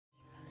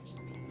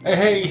Hey,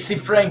 hey, ici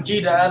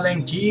Frankie de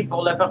Alankyy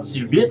pour la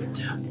partie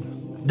 8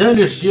 de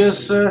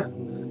Lucius.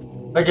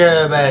 Fait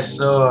que, ben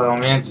ça, on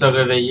vient de se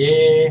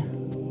réveiller.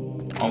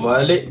 On va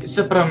aller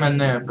se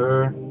promener un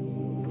peu.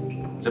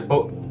 Je sais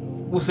pas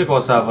où c'est qu'on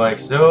s'en va avec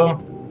ça.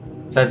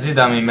 Ça dit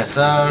dans mes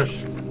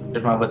messages que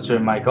je m'en vais tuer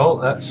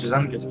Michael. Ah,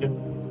 Suzanne, qu'est-ce que...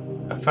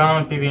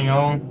 Enfin,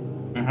 Pivignon.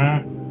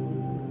 Un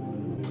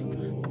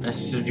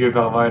si vieux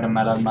pervers de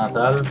malade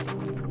mental.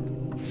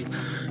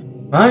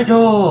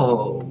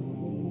 Michael!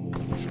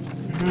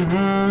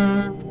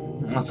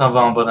 On s'en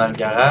va en bas dans le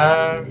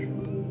garage.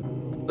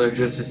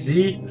 Juste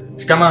ici.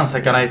 Je commence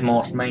à connaître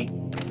mon chemin.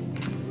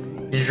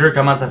 Puis le jeu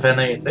commence à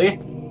finir, tu sais.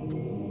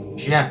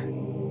 Chiant.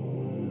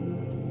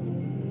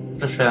 Là,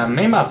 je fais la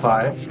même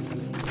affaire.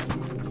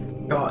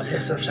 Oh,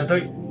 laisse ça me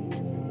chatouille.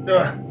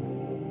 Ah.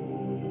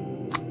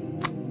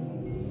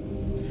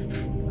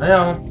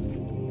 Voyons.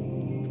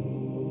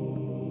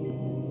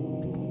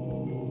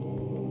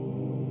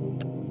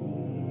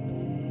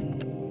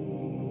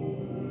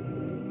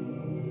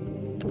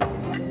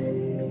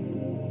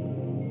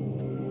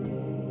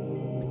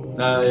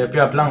 Il n'y a plus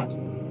à plante.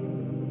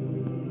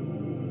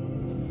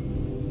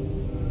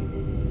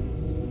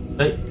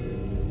 Hey.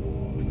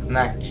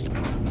 Knack.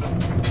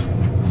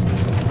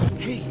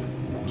 Hey,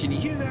 can you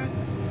hear that?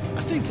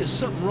 I think there's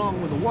something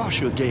wrong with the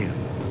washer again.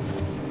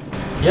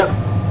 Yep.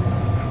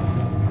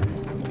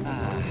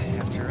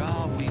 After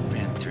all we've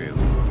been through,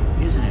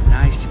 isn't it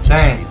nice to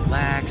just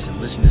relax and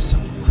listen to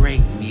some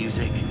great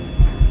music?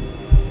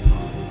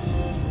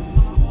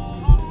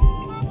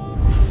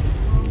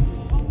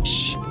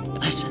 Shh,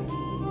 listen.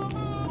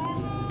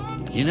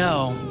 You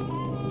know,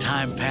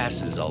 time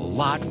passes a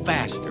lot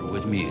faster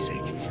with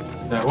music.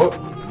 Whoop.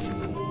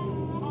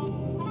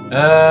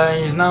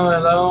 He's now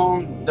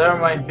alone. There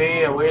might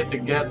be a way to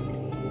get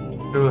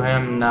to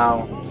him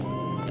now.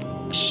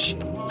 Shh,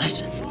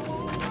 listen.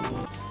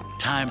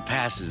 Time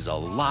passes a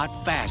lot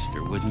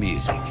faster with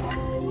music.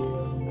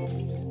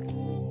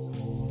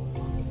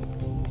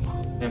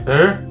 Un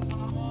peu.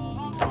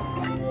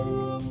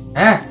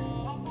 Hein?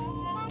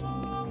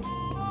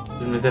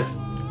 Je m'étais...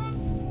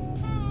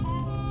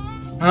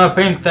 Ah,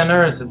 pain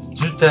tenor, c'est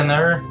du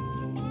tenor.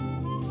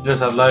 Là,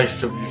 ça a l'air que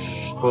je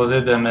suis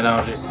supposé de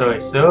mélanger ça et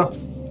ça.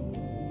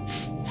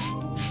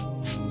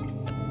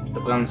 Je vais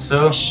prendre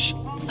ça. Shh,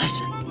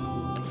 listen.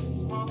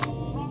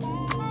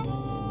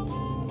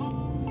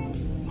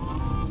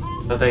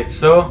 Peut-être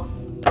ça.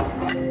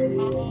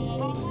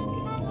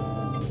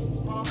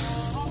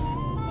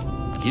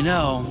 You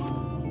know,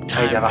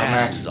 time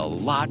passes a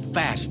lot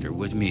faster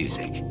with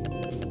music.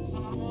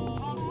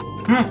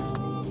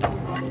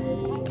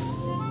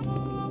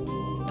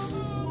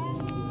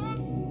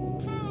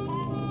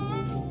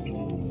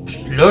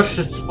 Là,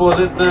 je suis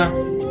supposé de...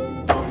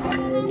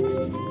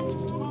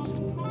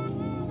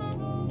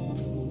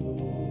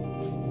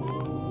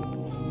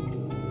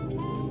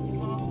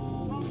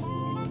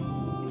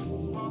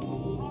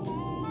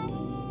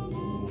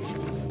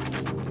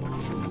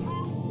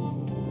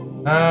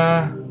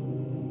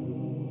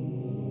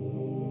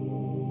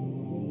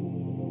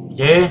 Ok.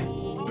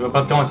 Il va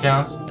pas de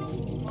conscience.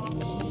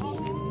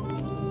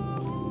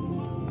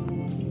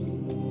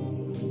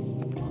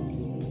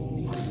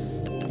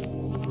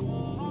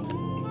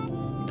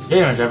 Ok,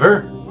 mais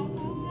j'avais.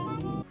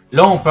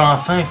 Là, on peut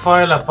enfin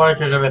faire l'affaire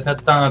que j'avais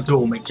faite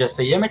tantôt, mais que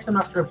j'essayais, mais que ça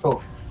marcherait pas.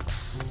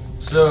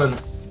 Ça,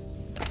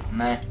 là.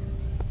 Non.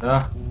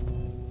 Ça.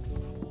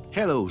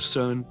 Hello,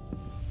 son.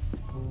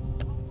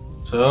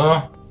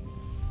 Ça.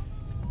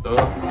 Ça.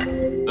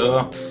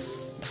 Ça.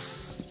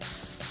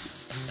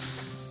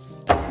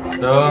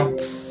 Ça.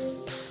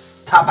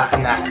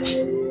 Tabarnak.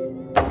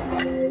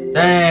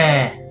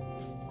 Putain.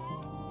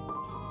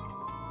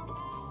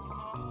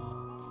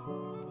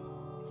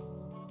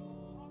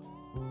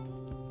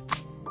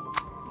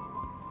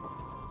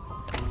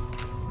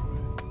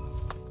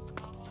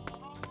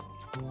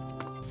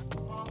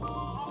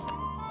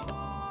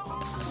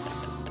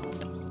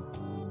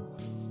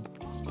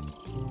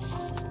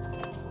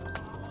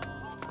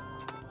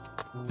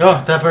 Oh,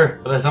 t'as peur.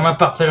 Faudrait sûrement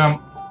partir en...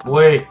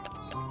 Oui.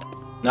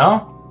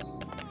 Non?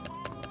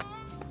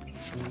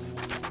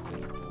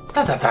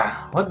 Attends.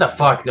 What the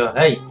fuck, là?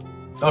 Hey!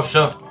 Lâche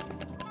ça.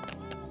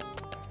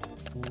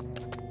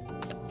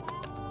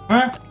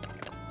 Hein?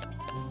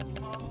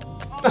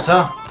 Quoi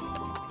ça?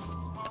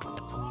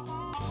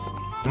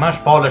 Comment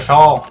je pars le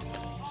char?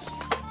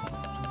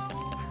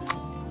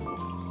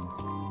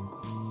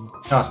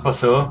 Non, c'est pas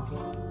ça.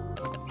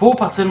 Faut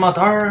partir le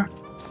moteur.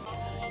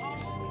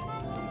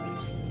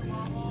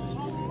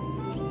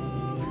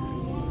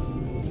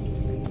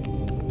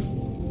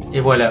 Et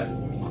voilà. Ça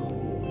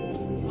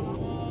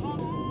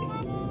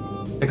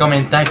fait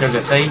combien de temps que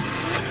j'essaye?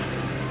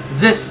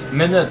 10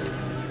 minutes.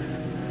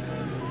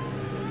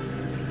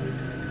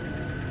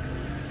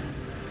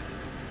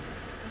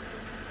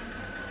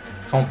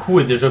 Son cou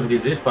est déjà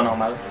brisé, c'est pas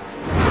normal.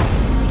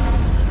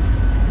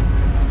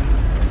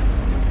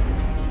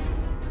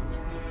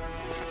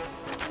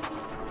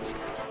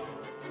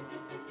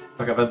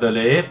 Pas capable de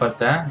lire, pas le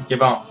temps. Ok,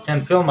 bon.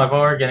 Can feel my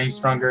power getting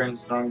stronger and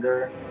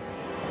stronger.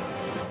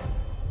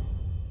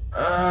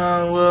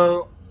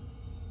 Will.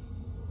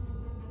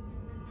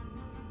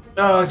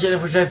 Oh, ok, il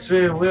faut que j'aille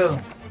tuer Will.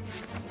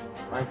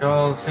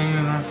 Michael,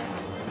 scene.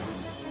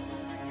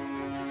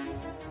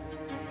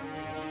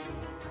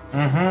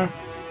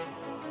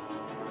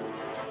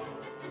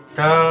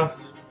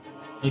 Cuffed.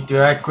 Need to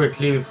act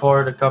quickly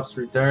before the cops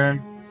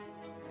return.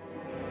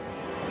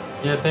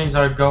 Yeah, things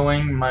are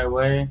going my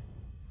way.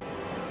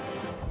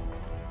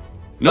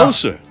 No,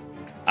 sir.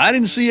 I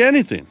didn't see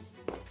anything.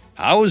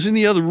 I was in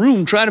the other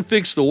room trying to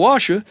fix the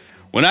washer.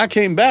 When I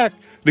came back,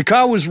 the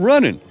car was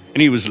running,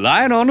 and he was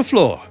lying on the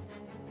floor.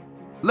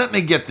 Let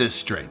me get this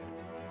straight.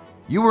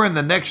 You were in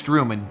the next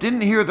room and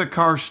didn't hear the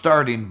car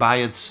starting by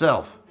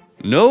itself?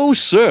 No,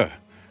 sir.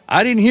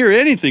 I didn't hear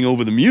anything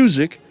over the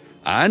music.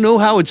 I know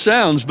how it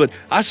sounds, but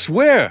I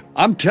swear,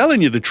 I'm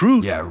telling you the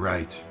truth. Yeah,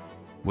 right.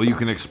 Well, you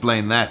can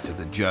explain that to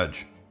the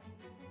judge.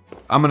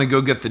 I'm gonna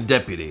go get the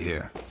deputy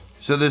here.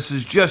 So this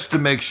is just to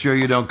make sure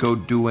you don't go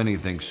do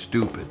anything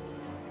stupid.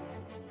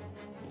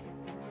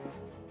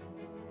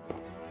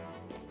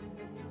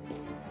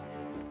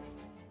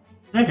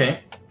 Okay.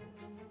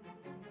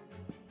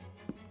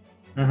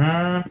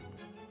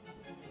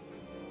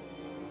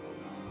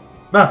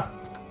 Bah.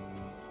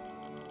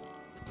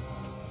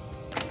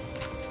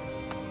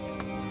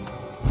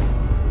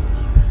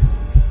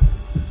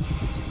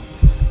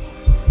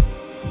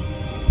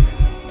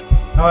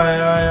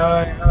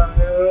 Ouais.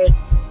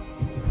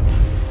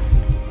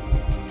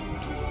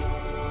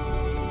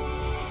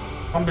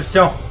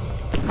 Combustion.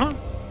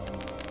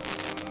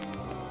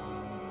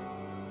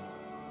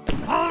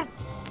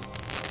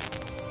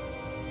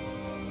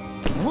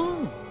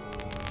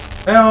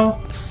 Hello.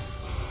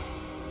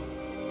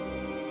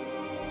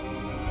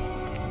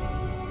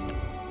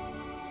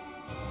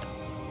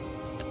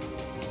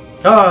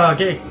 Ah,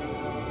 okay.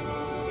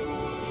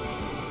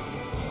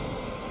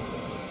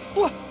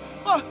 What?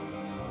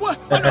 What?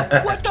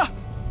 What the?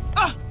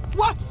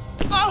 What?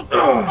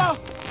 Oh,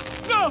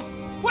 no!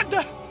 What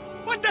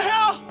the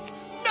hell?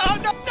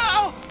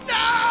 No!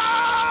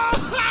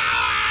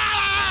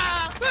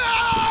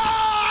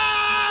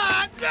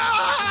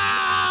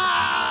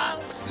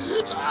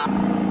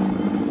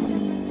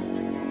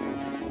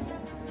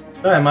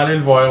 Ouais, m'aller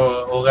le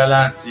voir au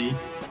ralenti.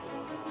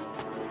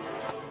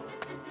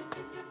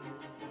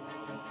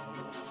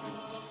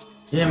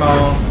 Il est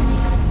mort.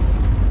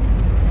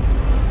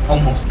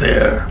 Almost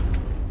there.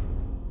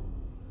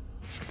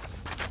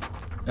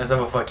 Là, ça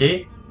va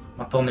fucker. On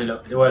va retourner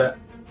là. Et voilà.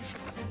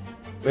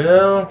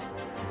 Will.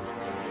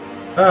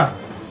 Ah.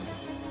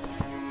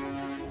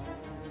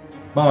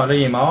 Bon, là,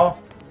 il est mort.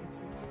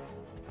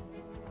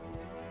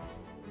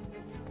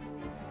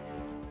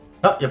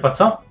 Ah, il n'y a pas de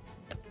sang.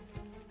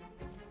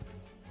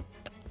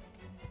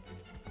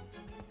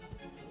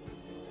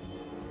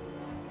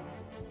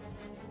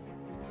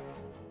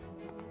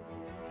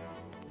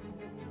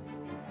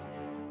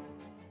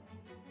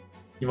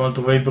 Ils vont le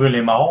trouver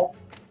brûlé mort.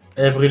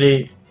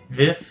 Brûlé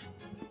vif.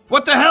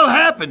 What the hell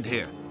happened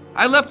here?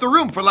 I left the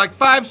room for like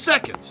 5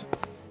 seconds.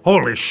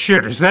 Holy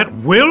shit, is that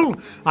Will?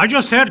 I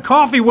just had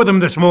coffee with him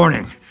this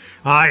morning.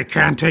 I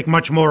can't take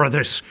much more of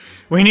this.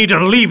 We need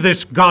to leave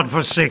this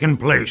godforsaken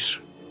place.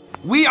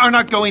 We are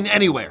not going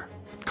anywhere.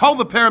 Call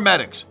the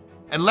paramedics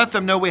and let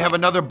them know we have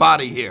another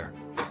body here.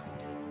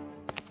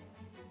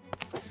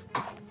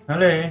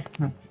 Allez.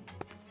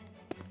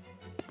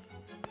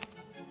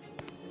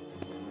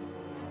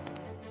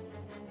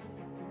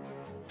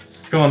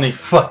 C'est qu'on est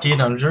fucké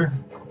dans le jeu.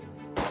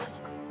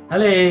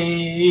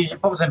 Allez, j'ai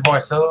pas besoin de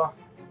voir ça.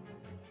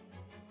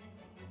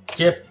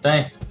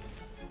 Putain.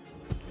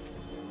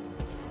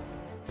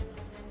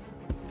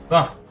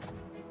 Bon.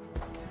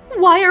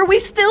 Why are we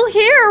still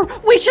here?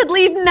 We should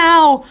leave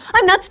now.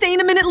 I'm not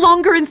staying a minute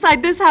longer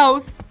inside this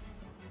house.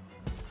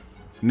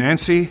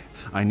 Nancy,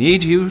 I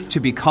need you to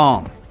be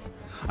calm.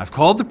 I've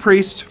called the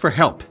priest for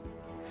help.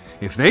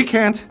 If they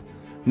can't,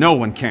 no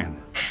one can.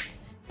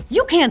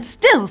 You can't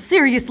still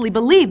seriously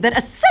believe that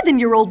a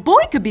 7-year-old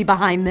boy could be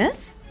behind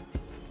this.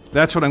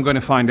 That's what I'm going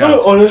to find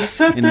out.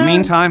 In the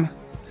meantime,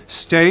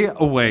 stay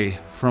away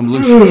from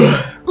Lucius.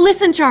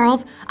 Listen,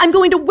 Charles, I'm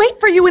going to wait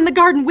for you in the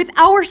garden with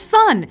our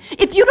son.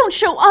 If you don't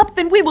show up,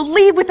 then we will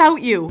leave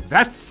without you.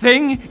 That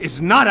thing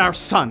is not our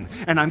son,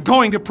 and I'm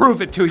going to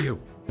prove it to you.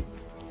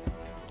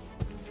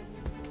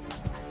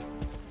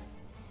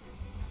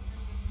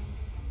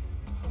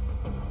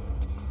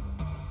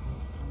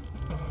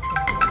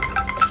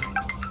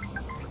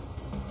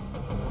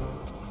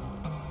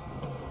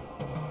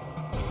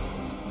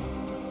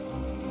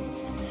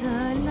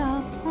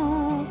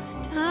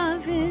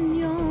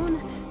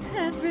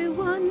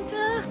 Everyone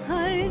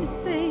died,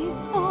 they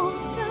all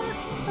died.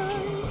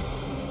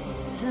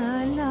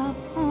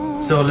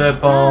 Sur le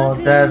pont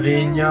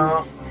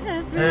d'Avignon,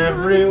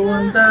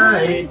 everyone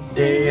died,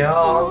 they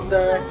all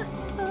died.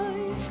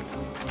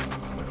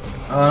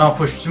 Oh non,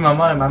 faut que je tue ma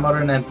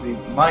mère, Nancy.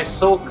 My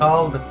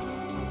so-called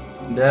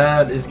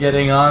dad is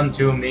getting on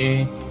to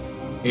me.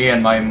 He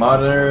and my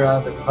mother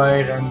had a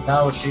fight, and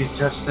now she's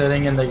just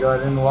sitting in the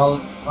garden while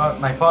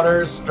my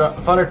father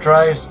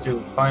tries to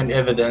find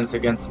evidence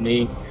against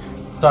me.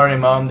 Sorry,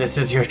 Mom, this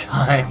is your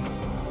time.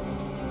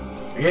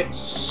 Okay.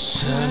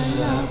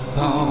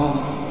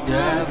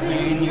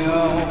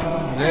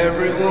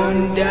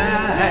 Everyone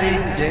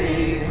died,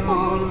 they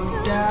all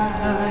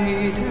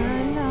died.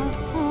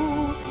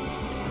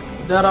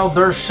 That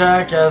outdoor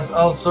shack has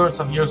all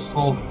sorts of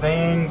useful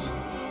things.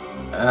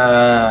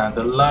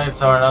 The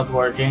lights are not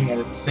working, and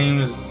it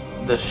seems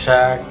the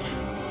shack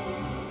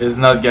is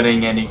not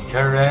getting any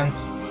current.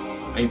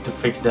 I need to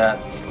fix that.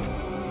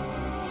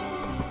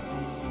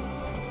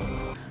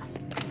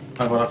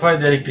 On va faire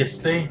de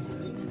l'électricité.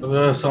 On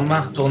va sûrement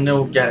retourner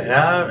au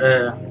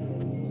garage.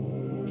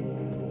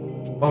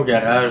 Pas au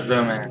garage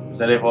là, mais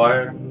vous allez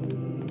voir.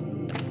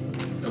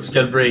 Où est-ce qu'il y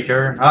a le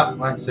breaker? Ah,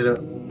 ouais, c'est là.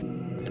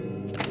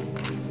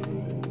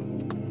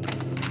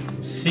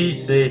 Si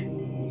c'est.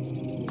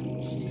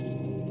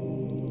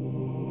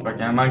 Fait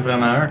qu'il en manque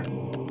vraiment un.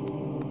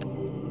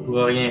 Je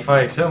pourrais rien faire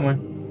avec ça, moi.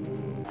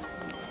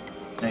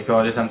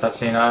 D'accord, ça me tape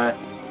ses nerfs.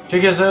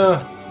 Checkez ça!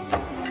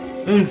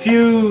 Une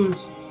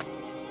fuse!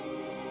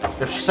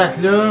 Je sac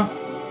là.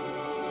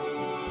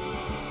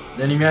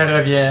 Les lumières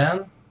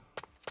reviennent.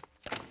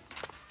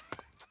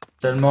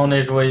 Tout le monde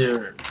est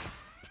joyeux.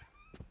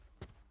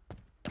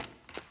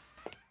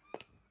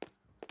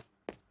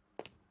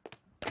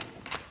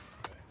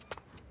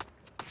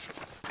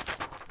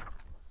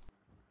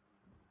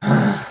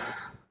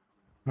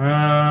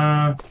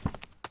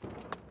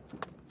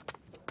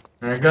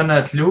 Un gun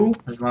à clous,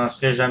 je m'en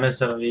serais jamais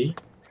servi.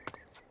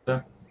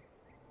 Ça.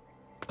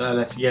 Ça,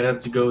 la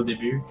cigarette du gars au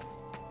début.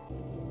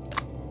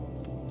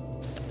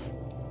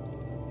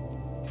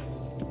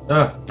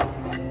 Ah.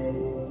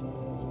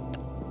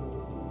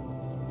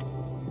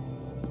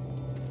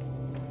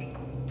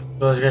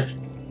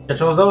 Quelque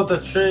chose d'autre à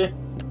toucher?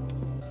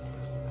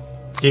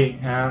 Ok,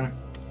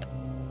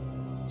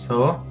 ça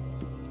va.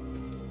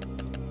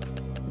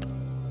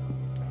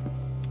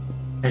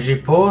 J'ai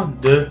pas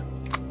de...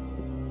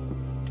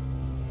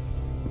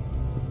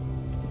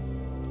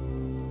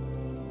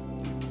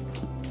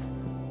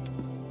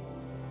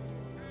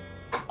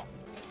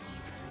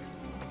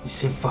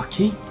 C'est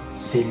fucké?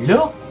 C'est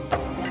là?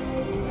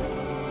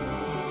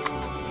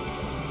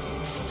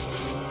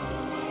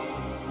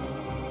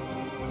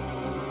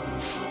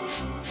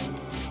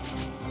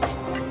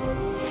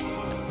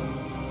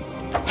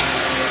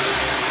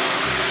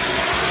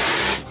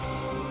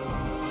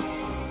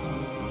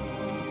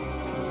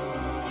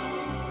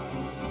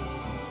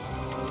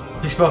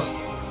 Qu'est-ce qui se passe?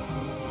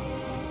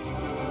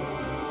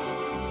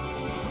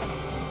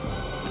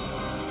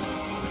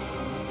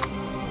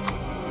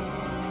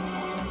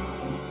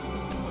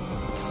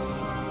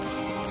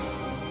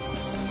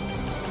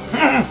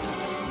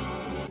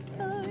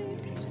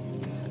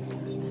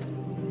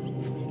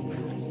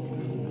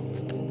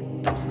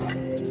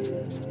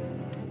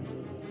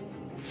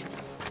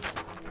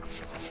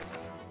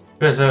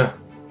 Qu'est-ce que c'est?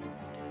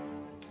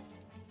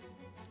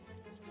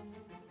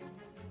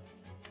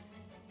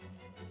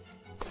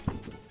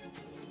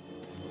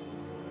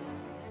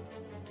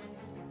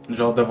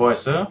 Genre de voir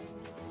ça.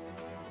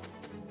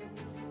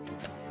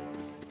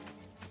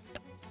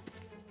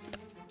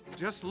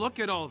 Just look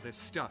at all this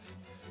stuff.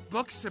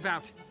 Books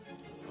about...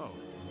 Oh.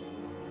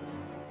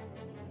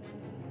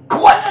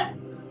 Quoi?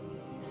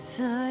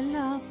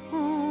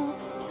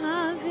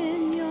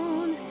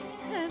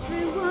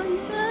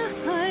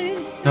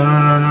 Non, non,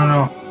 non, non,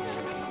 non.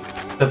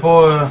 C'est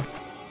pas...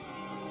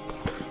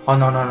 Oh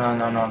non, non, non,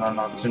 non, non, non,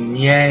 non. Tu me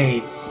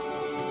niaises.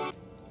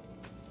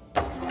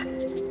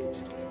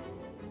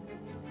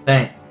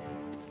 Dang.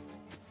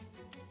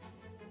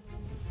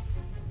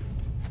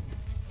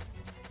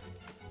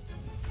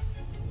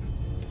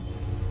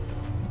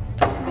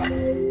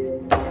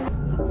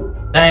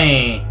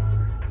 Dang.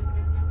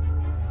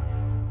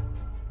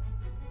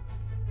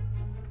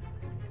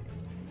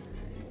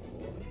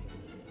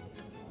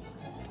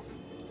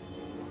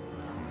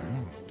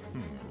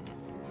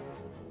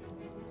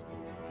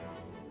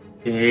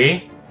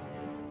 Okay.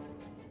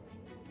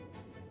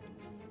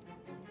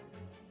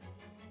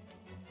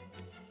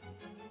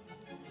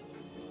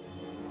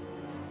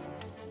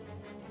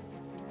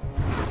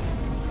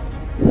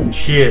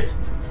 Shit.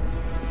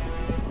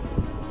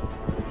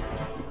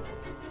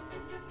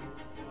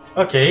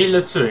 Ok, il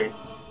l'a tué.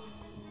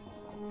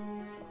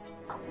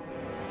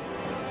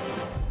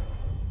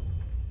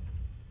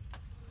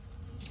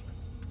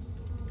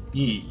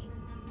 Yeah.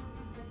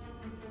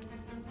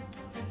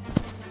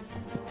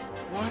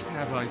 What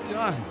have I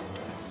done?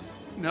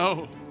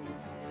 No.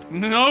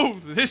 No,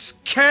 this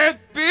can't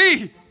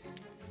be!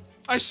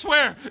 I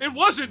swear, it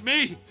wasn't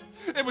me!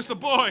 It was the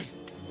boy!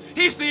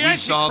 He's the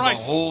Antichrist! We saw the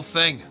whole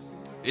thing.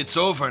 It's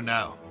over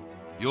now.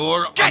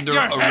 You're under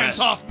arrest. Get your hands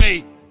off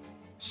me!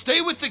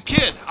 Stay with the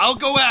kid. I'll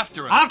go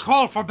after him. I'll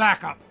call for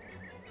backup.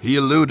 He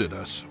eluded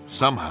us,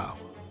 somehow,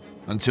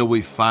 until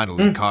we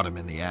finally caught him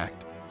in the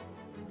act.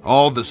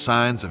 All the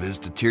signs of his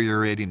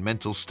deteriorating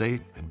mental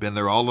state had been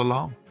there all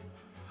along.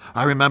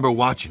 I remember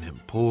watching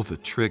him pull the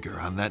trigger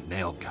on that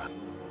nail gun.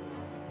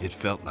 It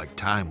felt like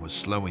time was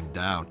slowing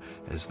down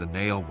as the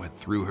nail went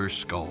through her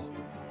skull,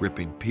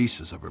 ripping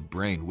pieces of her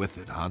brain with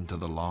it onto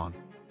the lawn.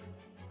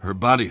 Her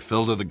body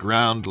fell to the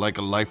ground like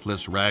a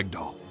lifeless rag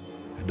doll,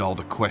 and all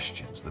the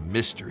questions, the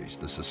mysteries,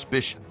 the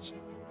suspicions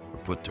were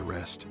put to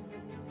rest.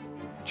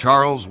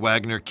 Charles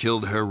Wagner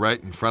killed her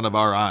right in front of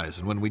our eyes,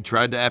 and when we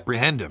tried to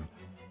apprehend him,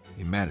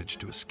 he managed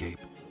to escape.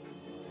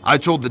 I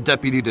told the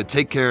deputy to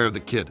take care of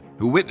the kid,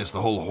 who witnessed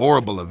the whole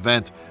horrible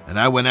event, and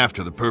I went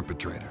after the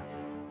perpetrator.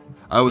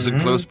 I was in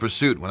close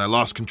pursuit when I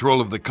lost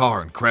control of the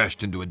car and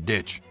crashed into a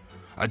ditch.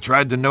 I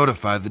tried to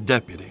notify the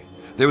deputy.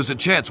 There was a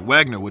chance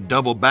Wagner would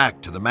double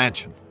back to the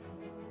mansion,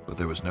 but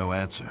there was no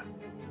answer.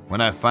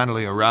 When I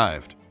finally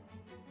arrived,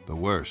 the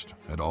worst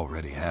had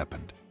already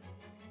happened.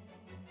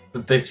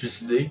 Peut-être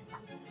suicidé.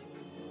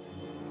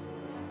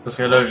 Ce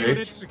serait logique.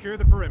 Units, secure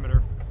the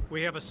perimeter.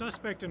 We have a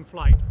suspect in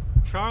flight,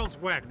 Charles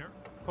Wagner,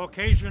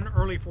 Caucasian,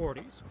 early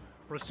 40s.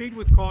 Proceed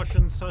with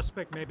caution.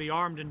 Suspect may be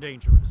armed and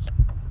dangerous.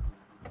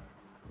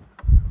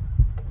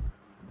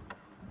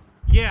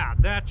 Yeah,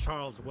 that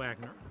Charles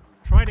Wagner.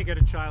 Try to get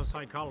a child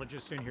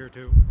psychologist in here,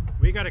 too.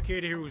 We got a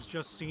kid here who's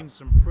just seen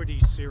some pretty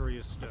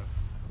serious stuff.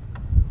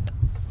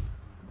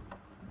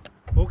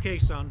 Okay,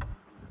 son.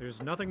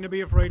 There's nothing to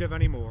be afraid of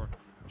anymore.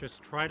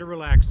 Just try to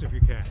relax if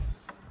you can.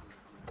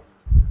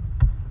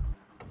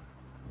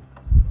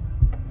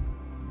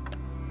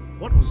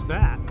 What was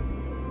that?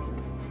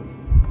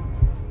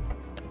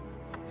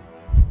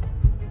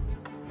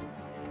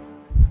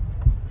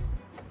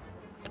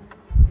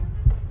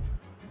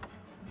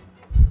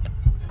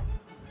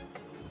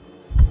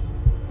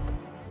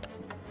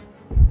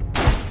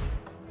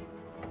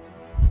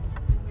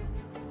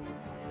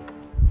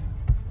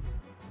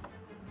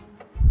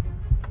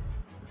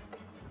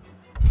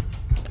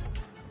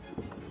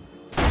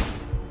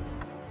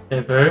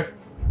 Un peu.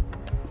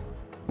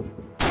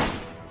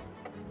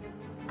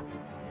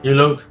 Il est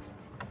l'autre.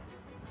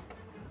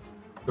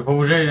 Je peux pas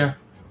bouger là.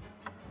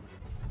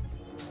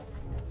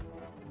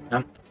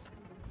 Non.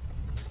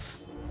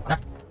 Ah.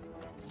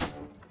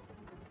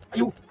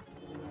 Aïe.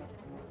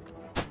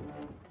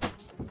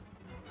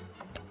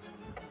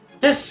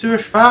 Qu'est-ce que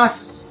je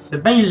fasse? C'est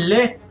bien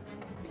laid.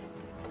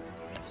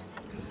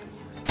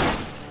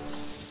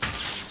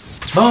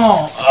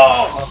 Bon.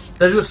 Oh,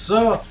 c'est juste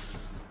ça.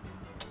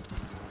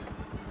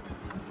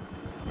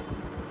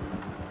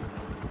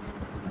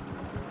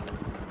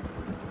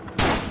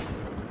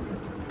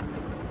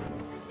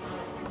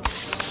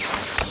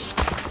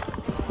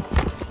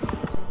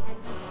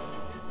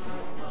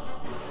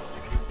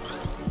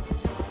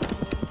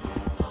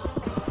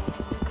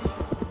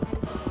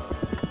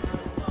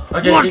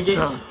 Ok, What ok, the?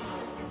 ok.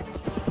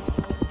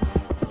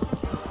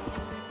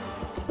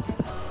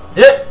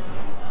 Yeah.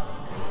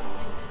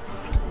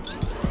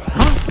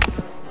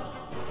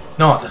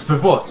 Non, ça se peut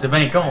pas, c'est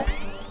bien con.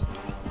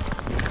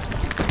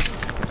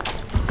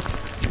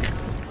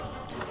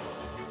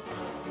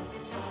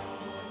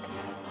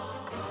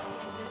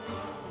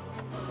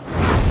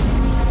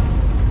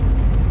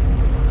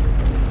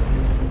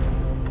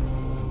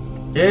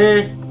 Ok.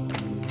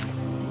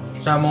 Je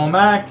suis à mon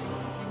max.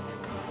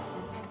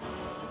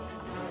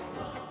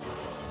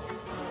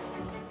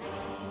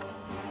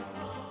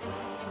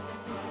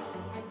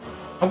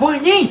 On voit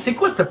rien, c'est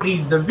quoi cette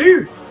prise de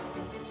vue?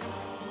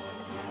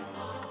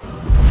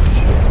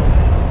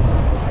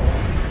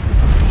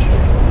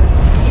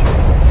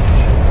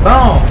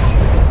 Bon.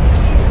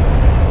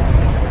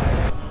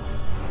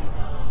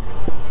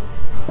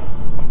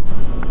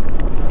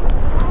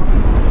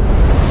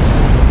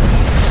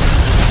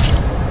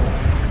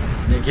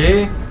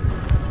 Ok.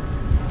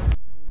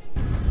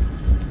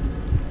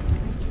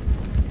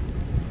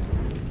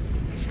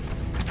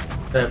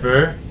 Un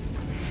peu.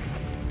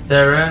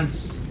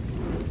 Terrence.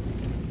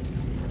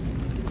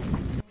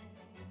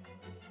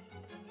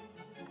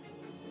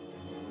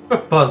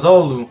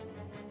 Puzzle ou...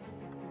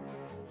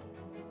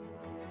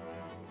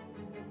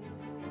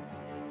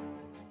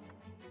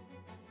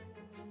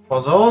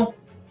 Puzzle?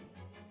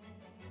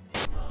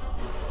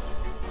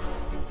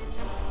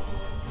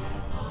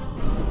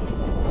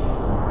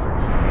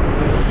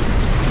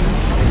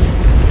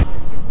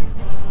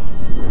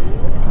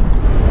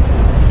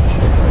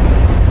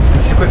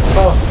 C'est quoi qui se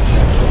passe?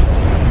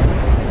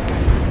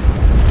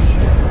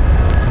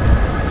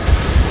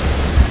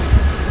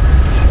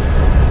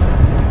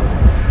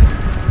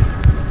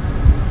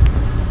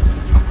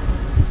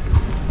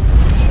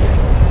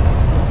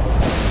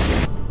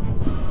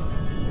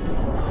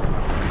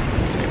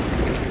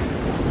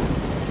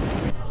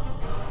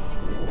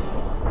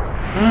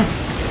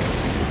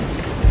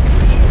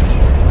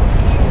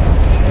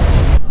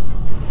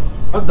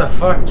 What the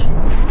fuck?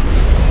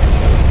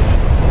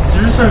 C'est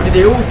juste une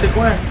vidéo, c'est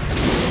quoi?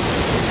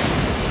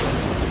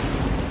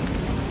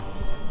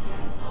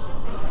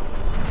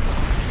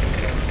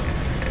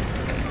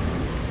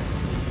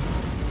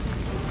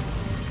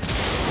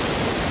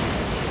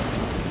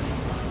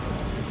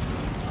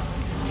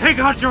 Take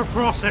out your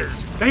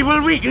crosses! They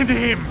will weaken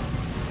him!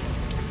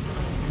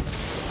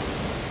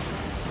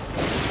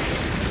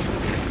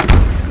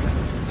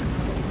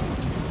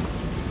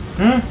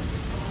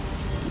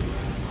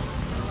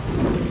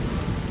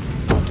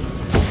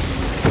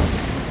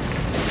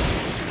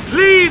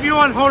 Leave, you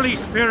unholy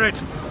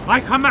spirit! I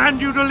command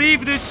you to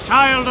leave this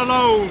child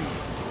alone.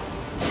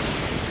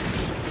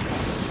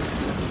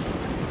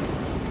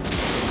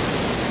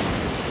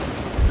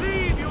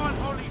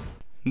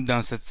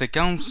 Dans cette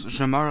séquence,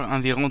 je meurs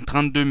environ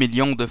 32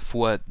 millions de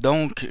fois,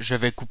 donc je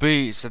vais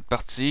couper cette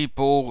partie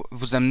pour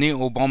vous amener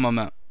au bon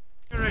moment.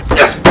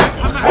 Yes!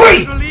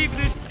 Oui!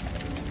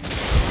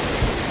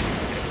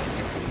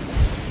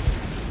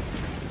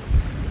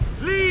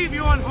 Leave,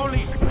 you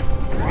unholy spirit.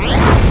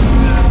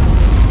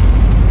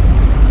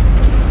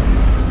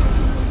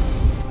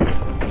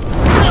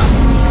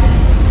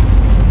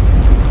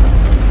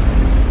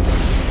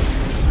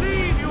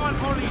 Leave, you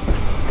unholy.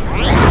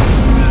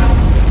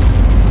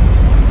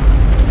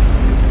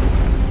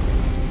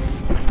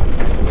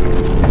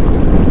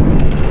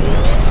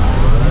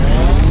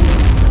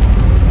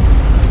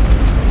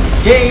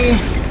 Okay.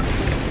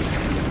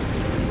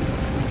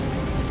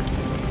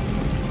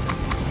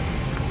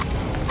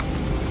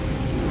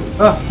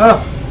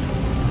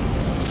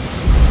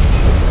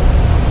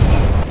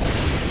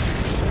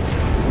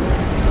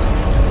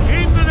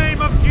 In the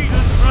name of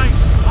Jesus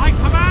Christ, I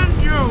command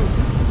you.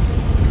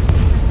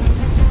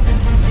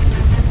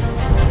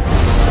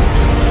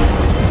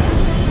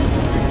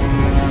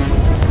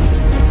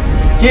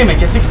 Ok, mais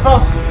qu'est-ce qui se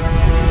passe?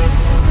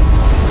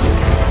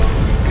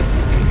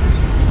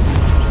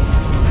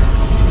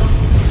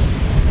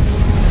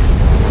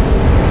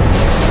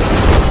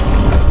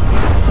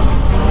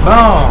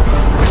 Bon.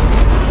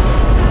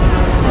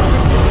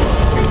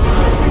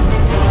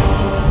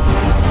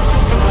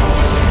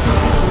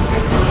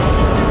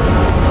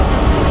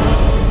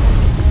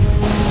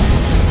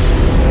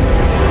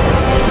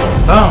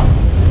 Bon.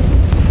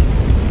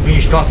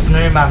 Puis je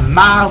continue ma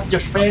marde que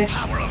je fais.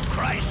 Power of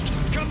Christ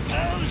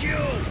compels you.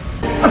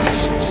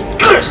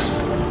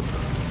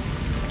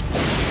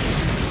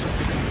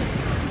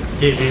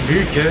 Et j'ai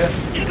vu que...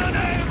 In the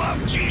name of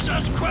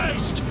Jesus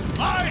Christ,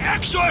 I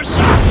exorcise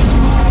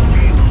all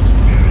evil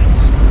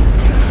spirits.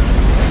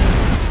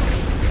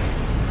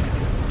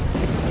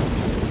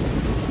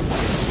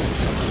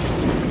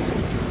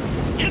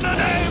 In the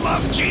name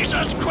of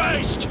Jesus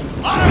Christ,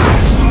 I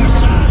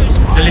exorcise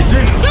all... Je l'ai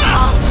tué.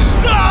 No!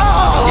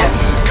 No! Yes.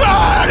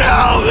 God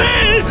help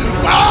me!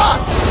 Ah!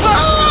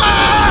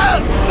 Ah!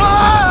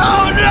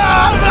 Oh, no!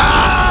 No!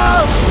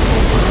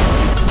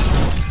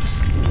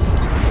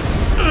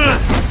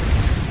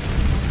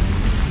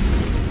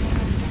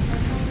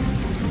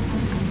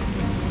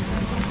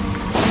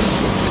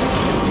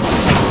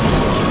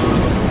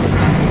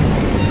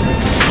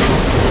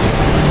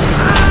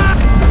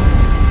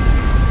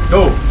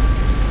 Go!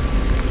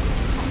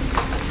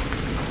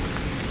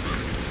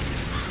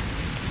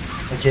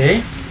 Ok.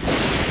 Mais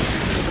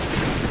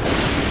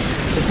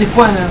c'est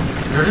quoi là?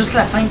 Je veux juste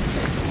la fin.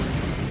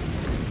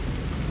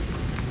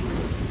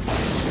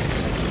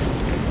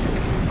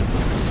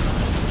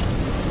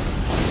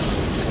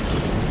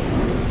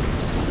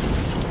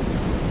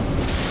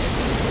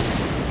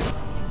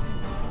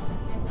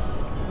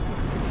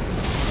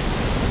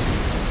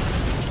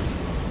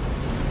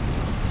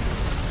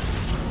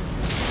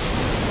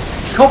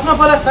 Je comprends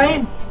pas la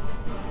scène.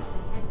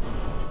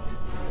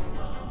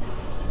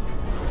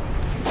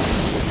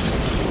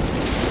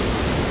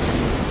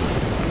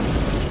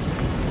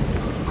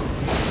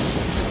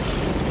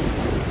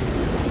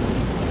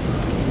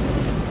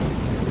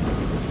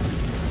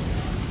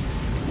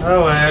 Ah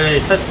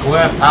ouais, faites quoi?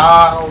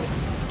 Parle!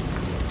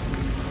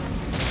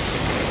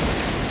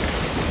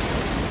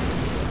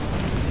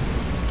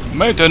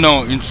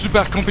 Maintenant, une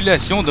super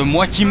compilation de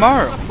moi qui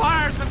meurs.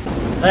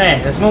 Hein,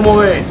 laisse-moi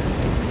mourir.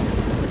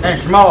 Hein,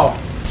 je suis mort.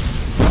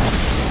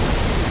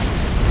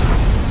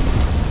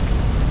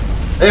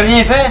 J'ai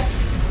rien fait?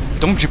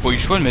 Donc j'ai pas eu le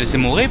choix de me laisser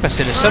mourir parce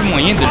que c'est le seul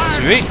moyen de le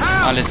tuer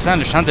en laissant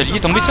le chandelier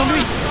tomber sur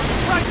lui.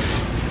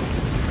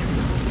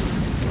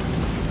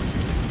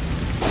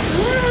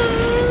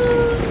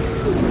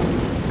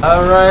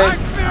 Alright.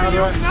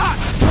 Alright.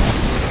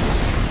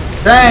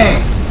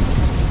 Dang!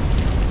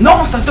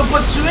 Non, ça t'a pas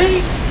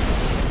tué?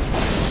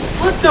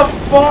 What the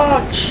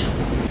fuck?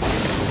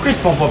 Pourquoi ils te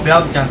font pas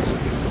perdre quand tu...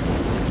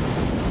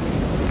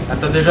 Ah,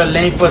 t'as déjà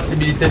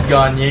l'impossibilité de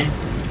gagner.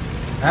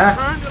 Hein?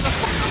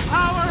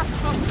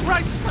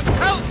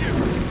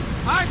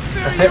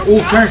 Ça fait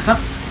aucun sens.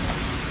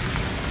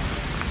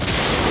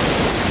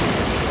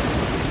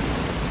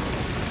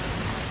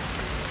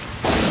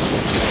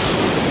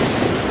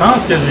 Je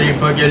pense que j'ai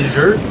bugué le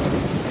jeu.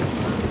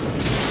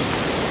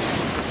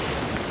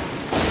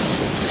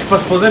 Je suis pas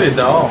supposé aller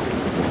dehors.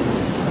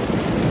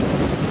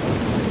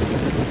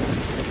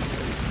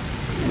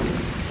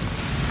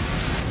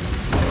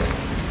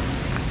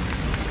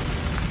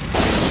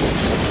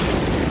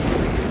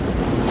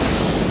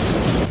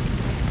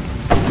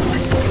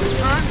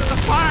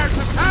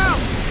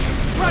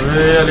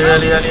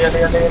 Allez.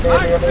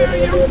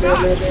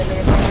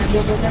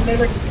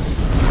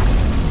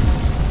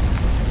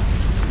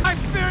 I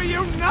fear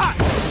you not!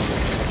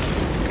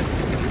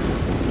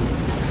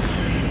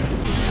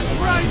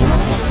 Christ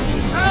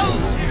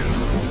tells you!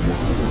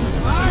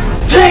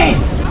 Dang!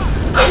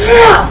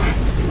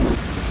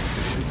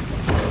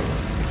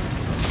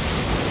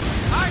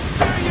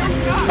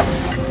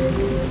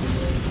 Return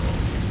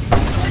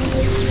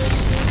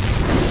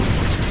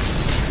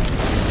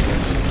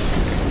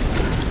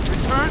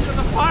to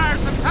the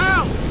fires of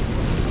hell!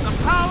 The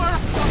power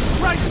of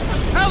Christ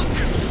compels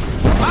you!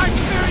 I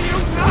fear you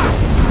not!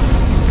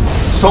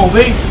 C'est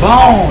tombé?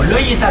 Bon, là,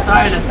 il est à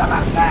terre, le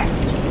tabarnak!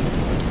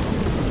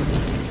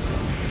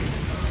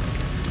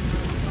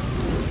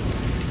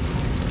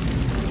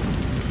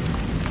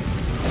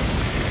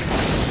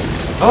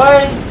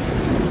 Ouais!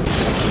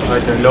 Ça va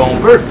être un long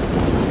peu.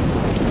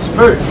 Du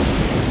feu.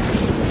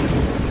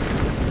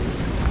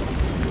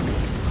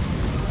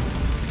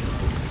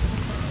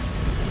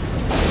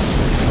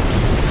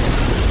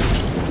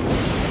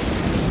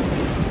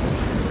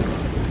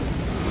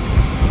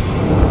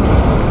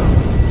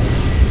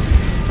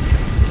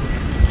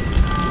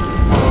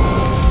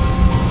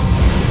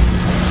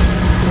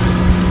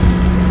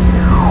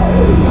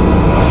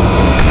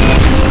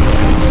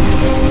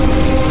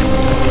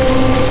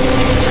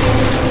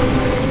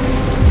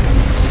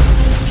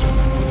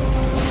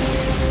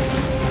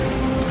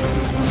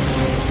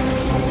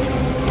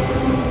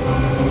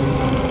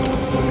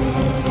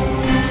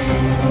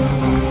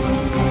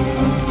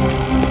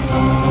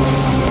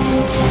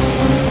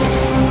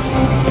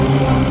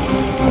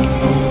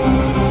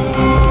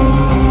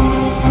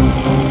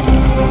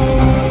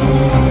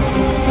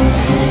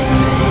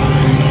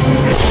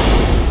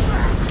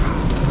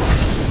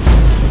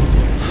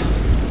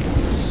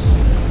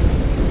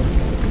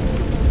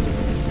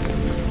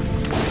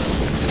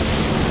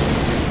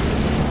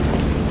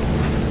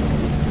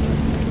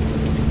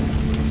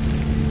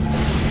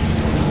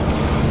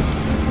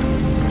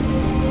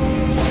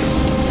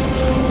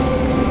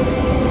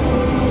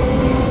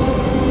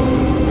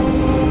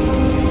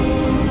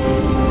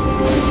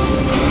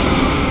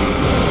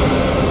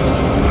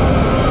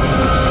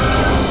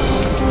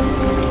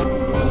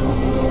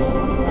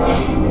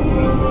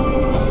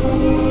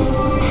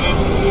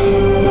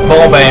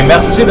 Bon ben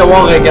merci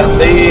d'avoir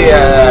regardé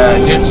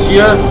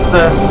Lucius,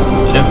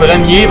 le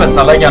premier, parce que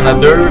ça a l'air qu'il y en a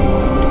deux.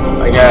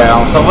 Fait que,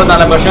 on se revoit dans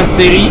la prochaine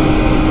série.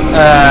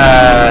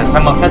 Ça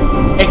m'a fait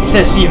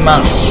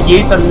excessivement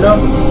chier celle-là.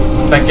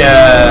 Fait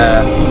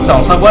que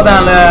on se revoit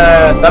dans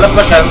la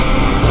prochaine.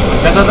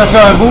 Faites attention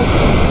à vous,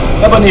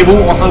 abonnez-vous,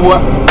 on se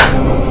revoit.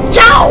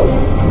 Ciao!